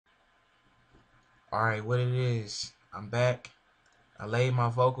Alright, what it is, I'm back. I laid my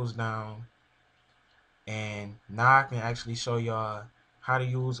vocals down, and now I can actually show y'all how to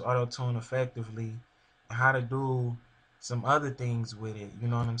use auto-tune effectively and how to do some other things with it. You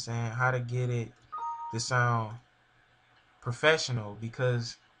know what I'm saying? How to get it to sound professional,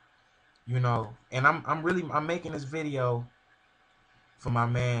 because and I'm making this video for my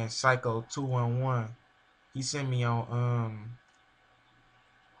man Psycho211. He sent me on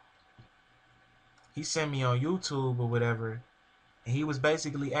YouTube or whatever, and he was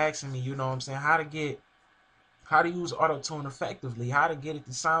basically asking me, you know what I'm saying, how to use auto-tune effectively, how to get it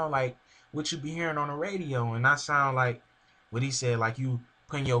to sound like what you be hearing on the radio and not sound like what he said, like you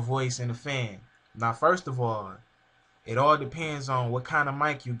putting your voice in the fan. Now, first of all, it all depends on what kind of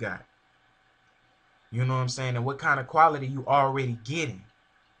mic you got. You know what I'm saying? And what kind of quality you already getting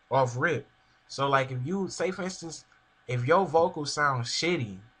off rip. So like, if you say, for instance, if your vocals sound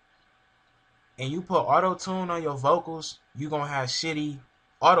shitty and you put auto-tune on your vocals, you're gonna have shitty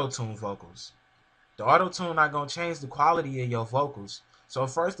auto-tune vocals. The auto-tune not gonna change the quality of your vocals. So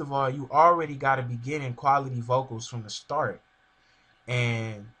first of all, you already gotta be getting quality vocals from the start.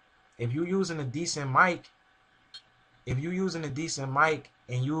 And if you're using a decent mic,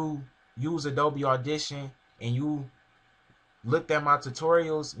 and you use Adobe Audition and you looked at my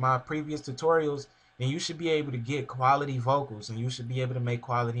tutorials, my previous tutorials, then you should be able to get quality vocals and you should be able to make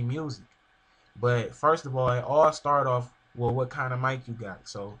quality music. But first of all, it all start off with what kind of mic you got.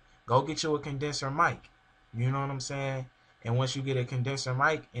 So go get you a condenser mic. You know what I'm saying? And once you get a condenser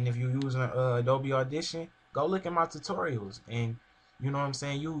mic, and if you're using Adobe Audition, go look at my tutorials, and you know what I'm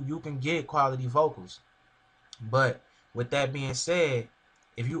saying, you can get quality vocals. But with that being said,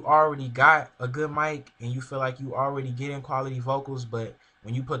 if you already got a good mic and you feel like you already getting quality vocals, but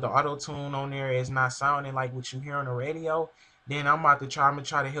when you put the auto-tune on there, it's not sounding like what you hear on the radio, then I'm gonna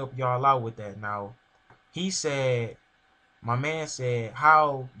try to help y'all out with that. Now, my man said,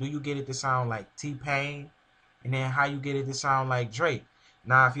 how do you get it to sound like T-Pain? And then how you get it to sound like Drake?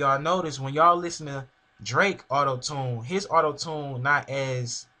 Now, if y'all notice, when y'all listen to Drake auto-tune, his auto-tune not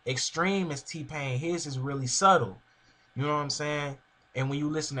as extreme as T-Pain. His is really subtle. You know what I'm saying? And when you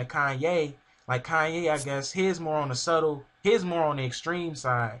listen to Kanye, like Kanye, I guess his more on the subtle, his more on the extreme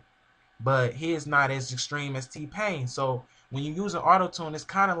side, but his not as extreme as T-Pain. So when you use an auto-tune, it's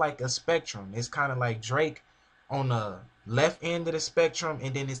kind of like a spectrum. It's kind of like Drake on the left end of the spectrum,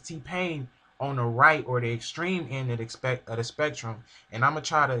 and then it's T-Pain on the right or the extreme end of the spectrum. And I'm gonna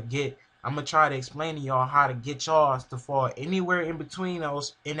try to explain to y'all how to get y'all to fall anywhere in between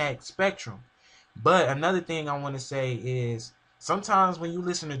those in that spectrum. But another thing I want to say is, sometimes when you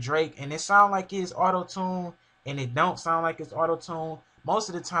listen to Drake and it sound like it's auto-tune and it don't sound like it's auto-tune, most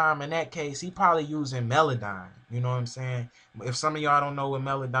of the time in that case he probably using Melodyne. You know what I'm saying? If some of y'all don't know what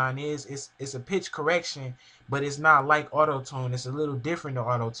Melodyne is, it's a pitch correction, but it's not like auto-tune. It's a little different than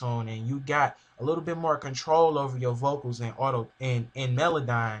auto-tune, and you got a little bit more control over your vocals in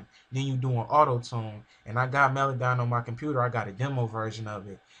Melodyne than you do in auto-tune. And I got Melodyne on my computer. I got a demo version of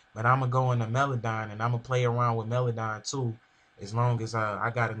it, but I'm gonna go into Melodyne and I'm gonna play around with Melodyne too, as long as I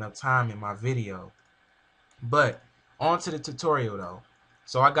got enough time in my video. But on to the tutorial though.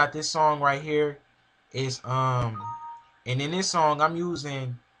 So I got this song right here. And in this song I'm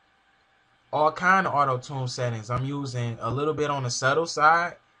using all kind of auto-tune settings. I'm using a little bit on the subtle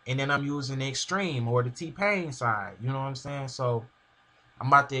side, and then I'm using the extreme or the T-Pain side. You know what I'm saying? So I'm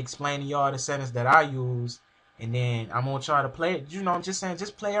about to explain to y'all the settings that I use, and then I'm gonna try to play it. You know, I'm just saying,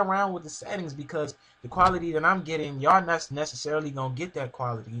 just play around with the settings, because the quality that I'm getting, y'all not necessarily gonna get that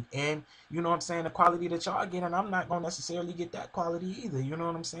quality. And you know what I'm saying, the quality that y'all getting, I'm not gonna necessarily get that quality either. You know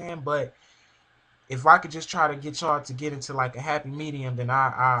what I'm saying? But if I could just try to get y'all to get into like a happy medium, then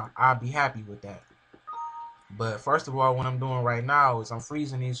I'll be happy with that. But first of all, what I'm doing right now is I'm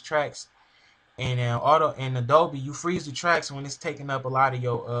freezing these tracks. And in Adobe, you freeze the tracks when it's taking up a lot of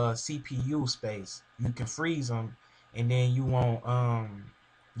your CPU space. You can freeze them, and then you won't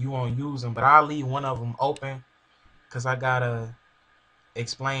use them. But I'll leave one of them open, because I gotta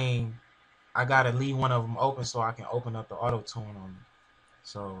leave one of them open so I can open up the auto-tune on it.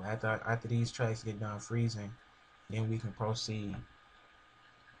 So after these tracks get done freezing, then we can proceed.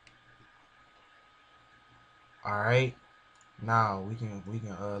 All right. Now we can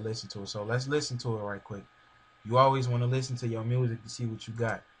listen to it. So let's listen to it right quick. You always want to listen to your music to see what you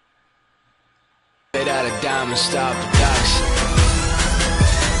got. Without a diamond star production.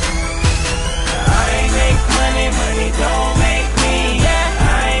 I ain't make money, money don't make me.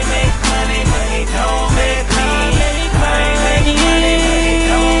 I ain't make money, money don't make me. I ain't make money, money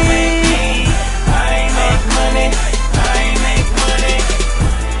don't make me. I ain't make money, I ain't make money.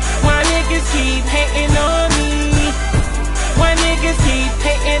 My niggas keep hating. niggas keep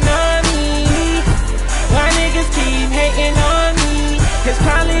hating on me? Why niggas keep hating on me? It's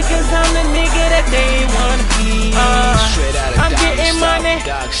probably cause I'm the nigga that they wanna be. Straight out of I'm Diamond getting Style money.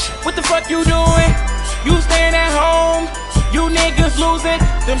 Production. What the fuck you doing? You staying at home? You niggas losing.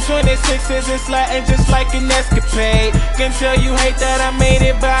 Them 26s is sliding just like an escapade. Can tell you hate that I made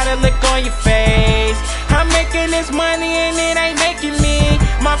it by the look on your face. I'm making this money and it ain't making me.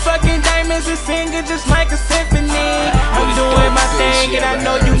 My fucking diamonds are singing just like a symphony. I'm doing my thing and I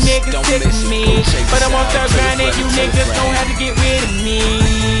know you niggas sick of me, but I'm on third grind and you niggas don't have to get rid of me.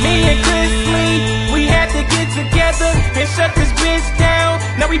 Me and Chris Lee, we had to get together and shut this bitch down.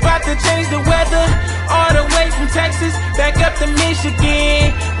 Now we bout to change the weather. All the way from Texas back up to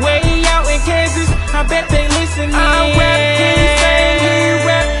Michigan, way out in Kansas. I bet they listening. I rap, he sing, he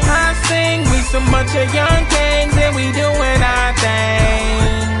rap, I sing. We some bunch of young kings and we doing our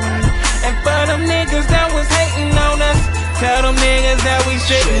thing. And for them niggas that was hating on us, tell them niggas that we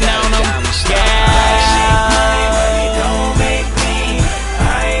sitting on them. Yeah. Money don't make me.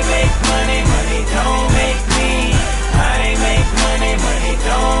 I make money, money don't make me. I make money, money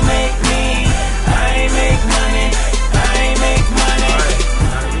don't make me. I make money, I make money.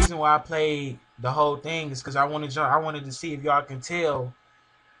 Now, the reason why I played the whole thing is because I wanted to see if y'all can tell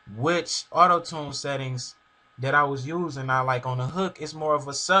which auto-tune settings that I was using. Now, like on the hook, it's more of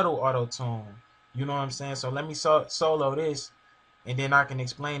a subtle auto-tune. You know what I'm saying? So let me solo this, and then I can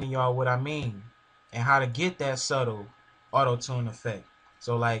explain to y'all what I mean and how to get that subtle auto-tune effect.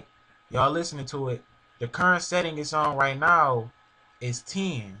 So like, y'all listening to it, the current setting it's on right now is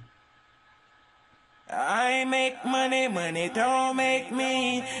 10. I make money, money don't make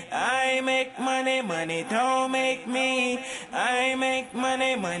me. I make money, money don't make me. I make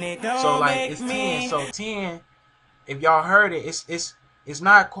money, money don't So like make it's me. 10. So 10, if y'all heard it, it's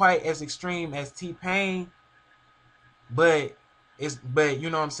not quite as extreme as T-Pain, but you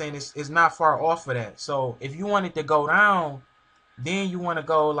know what I'm saying, it's not far off of that. So if you want it to go down, then you want to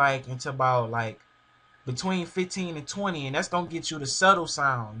go like into about like between 15 and 20, and that's gonna get you the subtle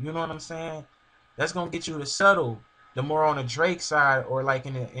sound. You know what I'm saying? That's gonna get you the subtle, the more on the Drake side, or like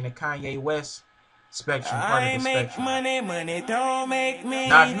in the Kanye West spectrum, part of I the make spectrum. money, money don't make me.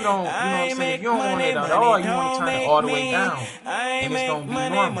 Now if you don't, you know what I'm saying, if you don't want it at all, you want to turn it all the way down, and it's gonna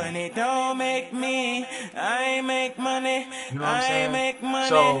be normal. Money don't make me. I make money. You know what I'm saying? Make money.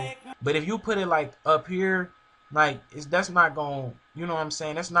 So, but if you put it like up here, like that's not gonna, you know what I'm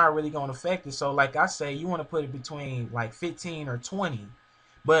saying, that's not really gonna affect it. So like I say, you want to put it between like 15 or 20.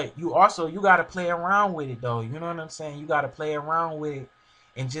 But you gotta play around with it though. You know what I'm saying? You gotta play around with it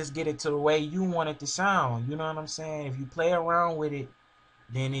and just get it to the way you want it to sound. You know what I'm saying? If you play around with it,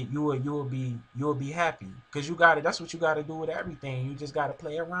 then you will be happy, because you got it. That's what you got to do with everything. You just got to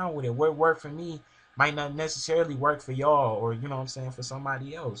play around with it. What worked for me might not necessarily work for y'all, or you know what I'm saying, for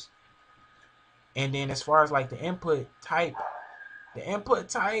somebody else. And then as far as like the input type,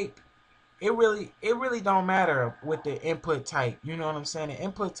 it really don't matter with the input type. You know what I'm saying? The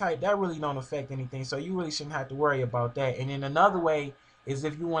input type, that really don't affect anything, so you really shouldn't have to worry about that. And then another way is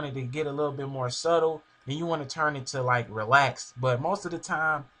if you wanted to get a little bit more subtle, then you want to turn it to like relaxed. But most of the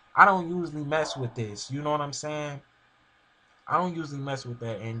time, I don't usually mess with this. You know what I'm saying? I don't usually mess with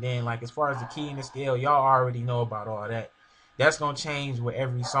that. And then like as far as the key and the scale, y'all already know about all that. That's gonna change with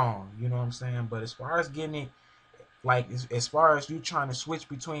every song. You know what I'm saying? But as far as getting it, like as far as you trying to switch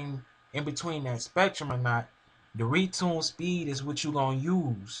in between that spectrum or not, the retune speed is what you gonna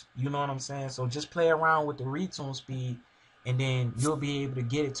use. You know what I'm saying? So just play around with the retune speed, and then you'll be able to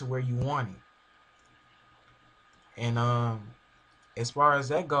get it to where you want it. And as far as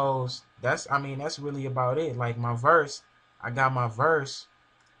that goes, that's really about it. Like my verse, I got my verse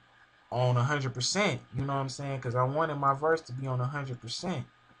on 100%. You know what I'm saying? Because I wanted my verse to be on 100%.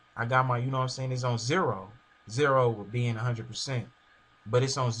 I got my, you know what I'm saying, it's on 0 with being 100%. But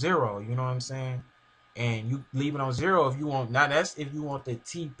it's on 0, you know what I'm saying? And you leave it on 0 if you want. Now that's if you want the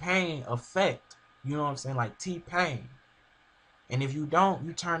T-Pain effect. You know what I'm saying? Like T-Pain. And if you don't,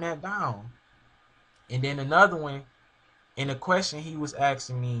 you turn that down. And then another one, in the question he was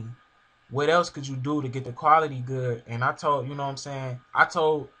asking me, what else could you do to get the quality good? And I told, you know what I'm saying, I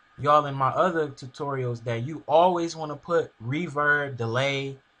told y'all in my other tutorials that you always want to put reverb,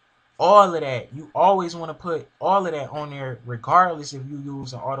 delay, all of that. You always want to put all of that on there, regardless if you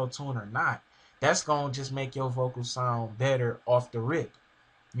use an auto-tune or not. That's going to just make your vocals sound better off the rip.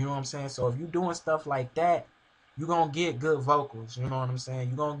 You know what I'm saying? So if you're doing stuff like that, you're going to get good vocals. You know what I'm saying?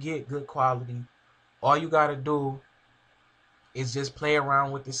 You're going to get good quality. All you got to do is just play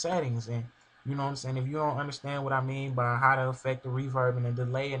around with the settings. And you know what I'm saying? If you don't understand what I mean by how to affect the reverb and the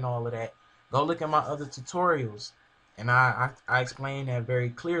delay and all of that, go look at my other tutorials. And I explain that very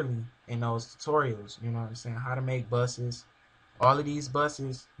clearly in those tutorials, you know what I'm saying, how to make buses. All of these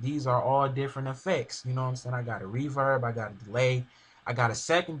buses, these are all different effects, you know what I'm saying. I got a reverb, I got a delay, I got a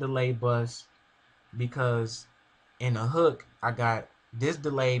second delay bus because in the hook, I got this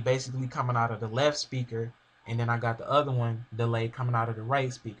delay basically coming out of the left speaker, and then I got the other one delay coming out of the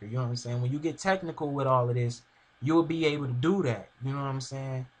right speaker. You know what I'm saying? When you get technical with all of this, you'll be able to do that. You know what I'm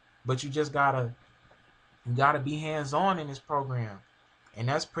saying? But you just gotta be hands-on in this program. And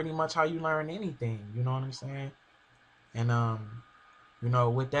that's pretty much how you learn anything. You know what I'm saying? And you know,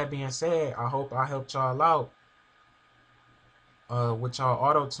 with that being said, I hope I helped y'all out with y'all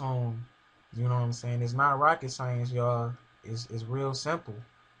auto tune. You know what I'm saying? It's not rocket science, y'all. It's real simple.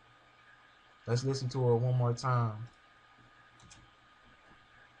 Let's listen to it one more time.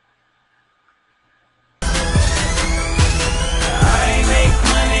 I make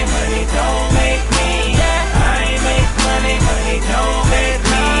money, money don't make me. I make money, money don't make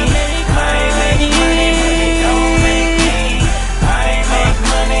me. I make money, money don't make me. I make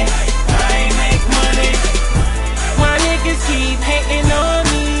money, I make money. Why niggas keep hating on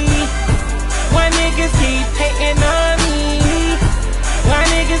me? Why niggas keep hating on me? Why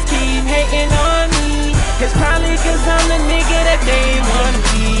niggas keep hating on me? It's probably cause I'm the nigga that they wanna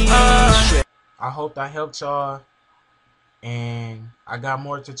be. I hope that helped y'all. And I got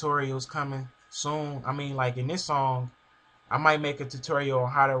more tutorials coming soon. I mean, like in this song, I might make a tutorial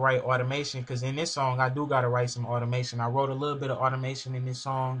on how to write automation, because in this song I do gotta write some automation. I wrote a little bit of automation in this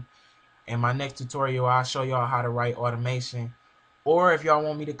song. In my next tutorial, I'll show y'all how to write automation. Or if y'all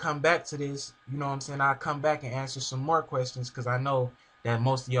want me to come back to this, you know what I'm saying, I'll come back and answer some more questions, because I know that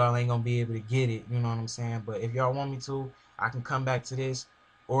most of y'all ain't gonna be able to get it, you know what I'm saying. But if y'all want me to, I can come back to this.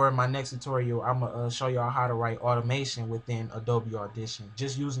 Or in my next tutorial, I'm gonna show y'all how to write automation within Adobe Audition,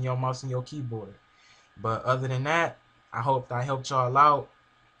 just using your mouse and your keyboard. But other than that, I hope I helped y'all out.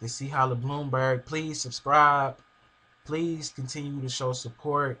 To see how the Bloomberg, please subscribe. Please continue to show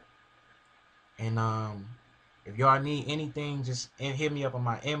support. And if y'all need anything, just hit me up on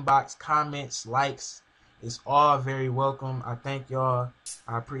my inbox, comments, likes. It's all very welcome. I thank y'all.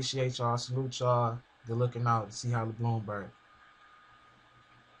 I appreciate y'all. Salute y'all. Good looking out. To see how the Bloomberg.